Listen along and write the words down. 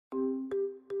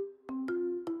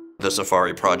The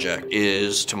Zafari project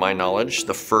is, to my knowledge,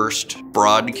 the first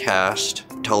broadcast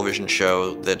television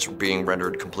show that's being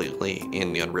rendered completely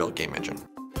in the Unreal game engine.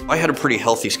 I had a pretty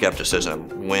healthy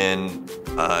skepticism when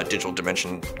Digital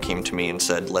Dimension came to me and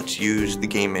said, let's use the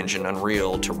game engine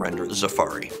Unreal to render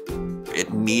Zafari.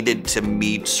 It needed to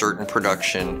meet certain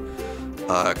production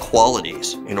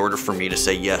qualities in order for me to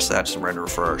say, yes, that's the renderer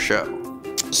for our show.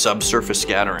 Subsurface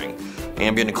scattering,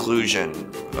 ambient occlusion,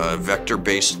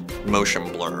 vector-based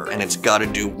motion blur, and it's got to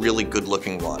do really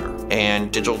good-looking water.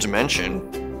 And Digital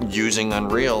Dimension, using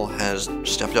Unreal, has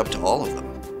stepped up to all of them.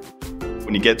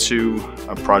 When you get to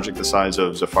a project the size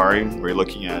of Zafari, where you're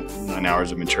looking at 9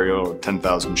 hours of material,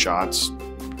 10,000 shots,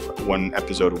 one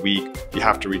episode a week, you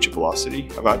have to reach a velocity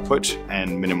of output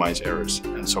and minimize errors.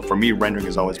 And so for me, rendering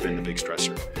has always been the big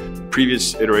stressor.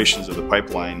 Previous iterations of the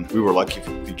pipeline, we were lucky if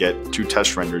we could get 2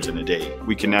 test renders in a day.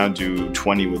 We can now do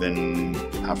 20 within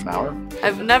half an hour.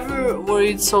 I've never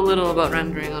worried so little about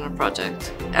rendering on a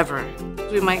project, ever.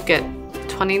 We might get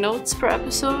 20 notes per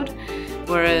episode,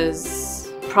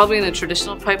 whereas probably in a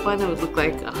traditional pipeline it would look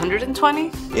like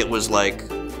 120. It was like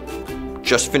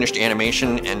just finished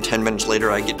animation and 10 minutes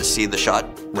later I get to see the shot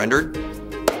rendered.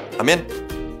 I'm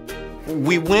in.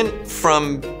 We went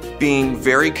from being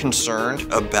very concerned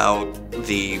about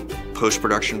the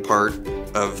post-production part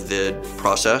of the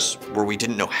process, where we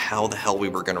didn't know how the hell we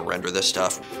were going to render this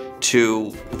stuff,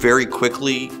 to very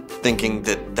quickly thinking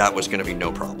that that was going to be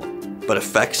no problem. But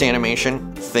effects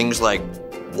animation, things like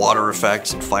water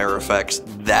effects and fire effects,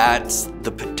 that's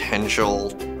the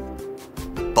potential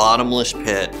bottomless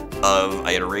pit of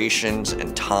iterations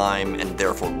and time and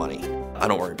therefore money. I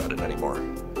don't worry about it anymore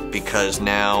because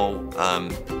now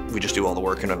we just do all the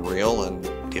work in Unreal and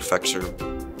the effects are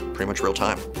pretty much real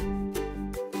time.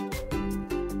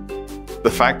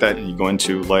 The fact that you go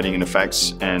into lighting and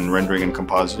effects and rendering and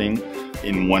compositing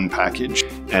in one package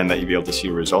and that you'll be able to see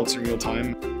results in real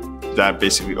time, that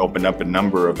basically opened up a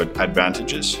number of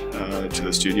advantages to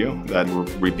the studio that we're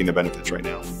reaping the benefits right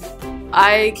now.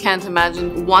 I can't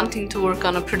imagine wanting to work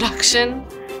on a production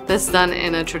that's done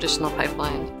in a traditional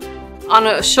pipeline. On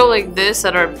a show like this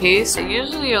at our pace,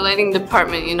 usually your lighting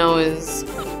department, is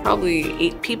probably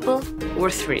 8 people or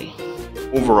 3.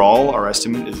 Overall, our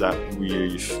estimate is that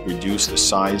we've reduced the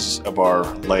size of our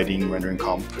lighting rendering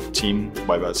comp team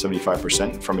by about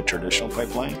 75% from a traditional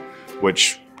pipeline,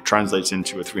 which translates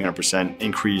into a 300%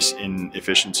 increase in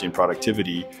efficiency and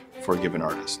productivity for a given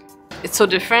artist. It's so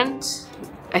different.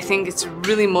 I think it's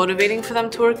really motivating for them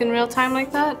to work in real time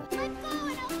like that.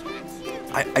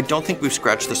 I don't think we've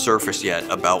scratched the surface yet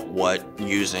about what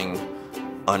using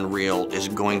Unreal is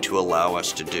going to allow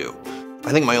us to do.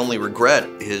 I think my only regret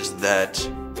is that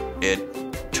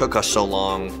it took us so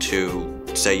long to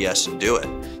say yes and do it.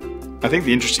 I think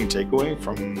the interesting takeaway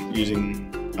from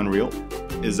using Unreal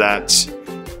is that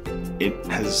it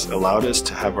has allowed us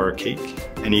to have our cake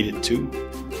and eat it too.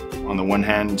 On the one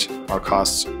hand, our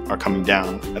costs are coming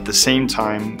down. At the same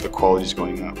time, the quality is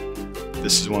going up.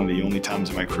 This is one of the only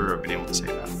times in my career I've been able to say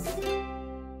that.